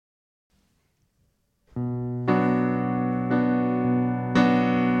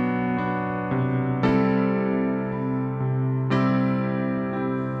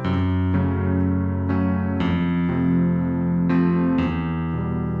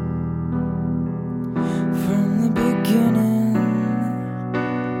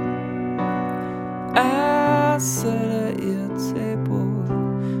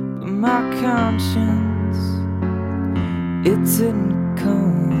didn't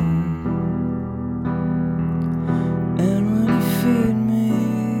come. And when you feed me,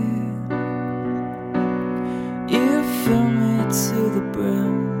 you fill me to the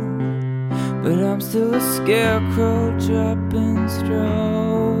brim. But I'm still a scarecrow dropping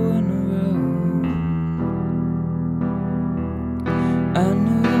straw in a room. I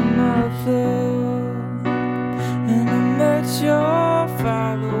knew your mother, and I met your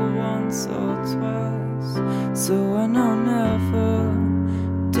father once or twice, so I know never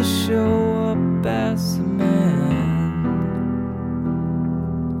to show up as a man.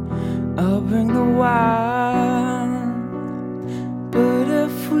 I'll bring the wine, but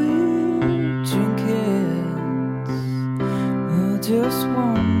if we drink it, we'll just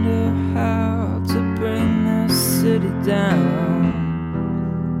wonder how to bring this city down.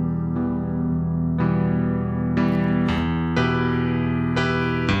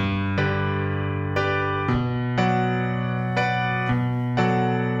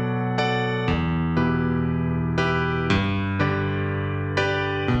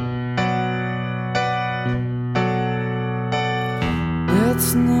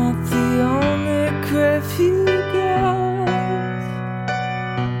 It's not the only grave you got.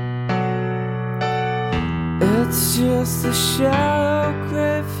 It's just the shallow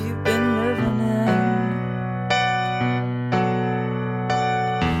grave you've been living in.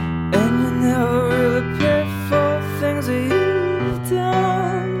 And you never really pay for things that you've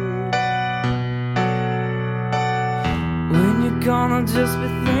done. When you're gonna just be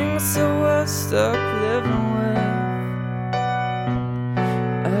things that we're stuck living with.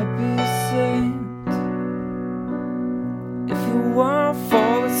 I'd be a saint if it weren't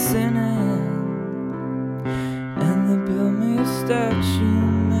for the sinning. And they built me a statue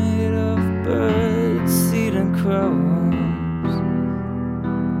made of birds, seed and crows.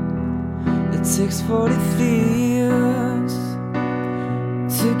 It takes 43 years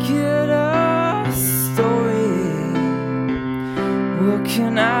to get a story. What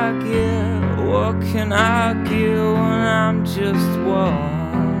can I get? What can I give when I'm just one?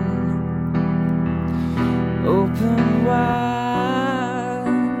 Open wide,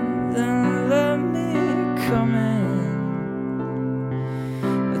 then let me come in.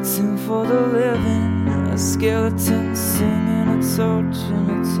 A tune for the living, a skeleton singing a torch in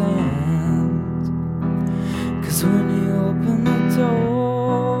its hand. 'Cause when you open the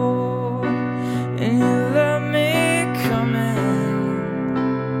door and you let me come in,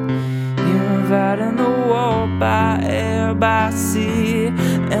 you're inviting the war by air, by sea,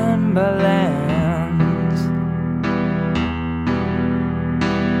 and by land.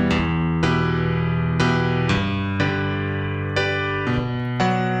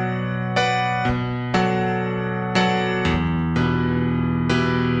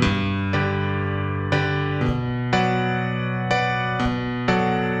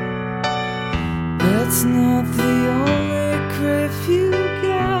 That's not the only grave you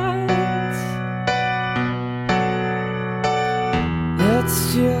got. That's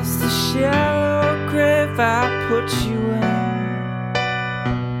just the shallow grave I put you in.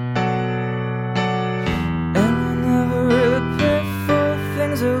 And we'll never really pay for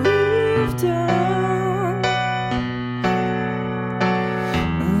things that we've done,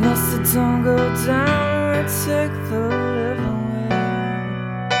 unless the don't go down and take the living way.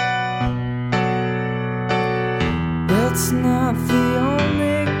 That's not the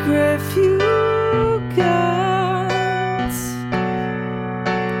only grave you got.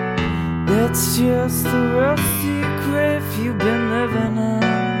 That's just the rusty grave you've been living in.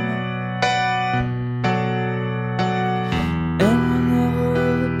 And we never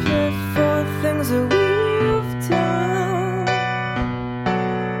really pay for things that we've done,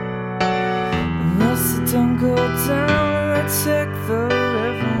 unless it don't go down and take the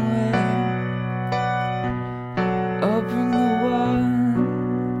living way. I'll bring the wine,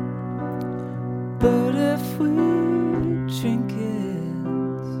 but if we drink it,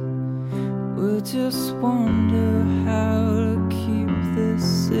 we'll just wonder how to keep this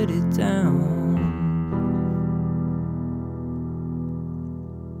city down.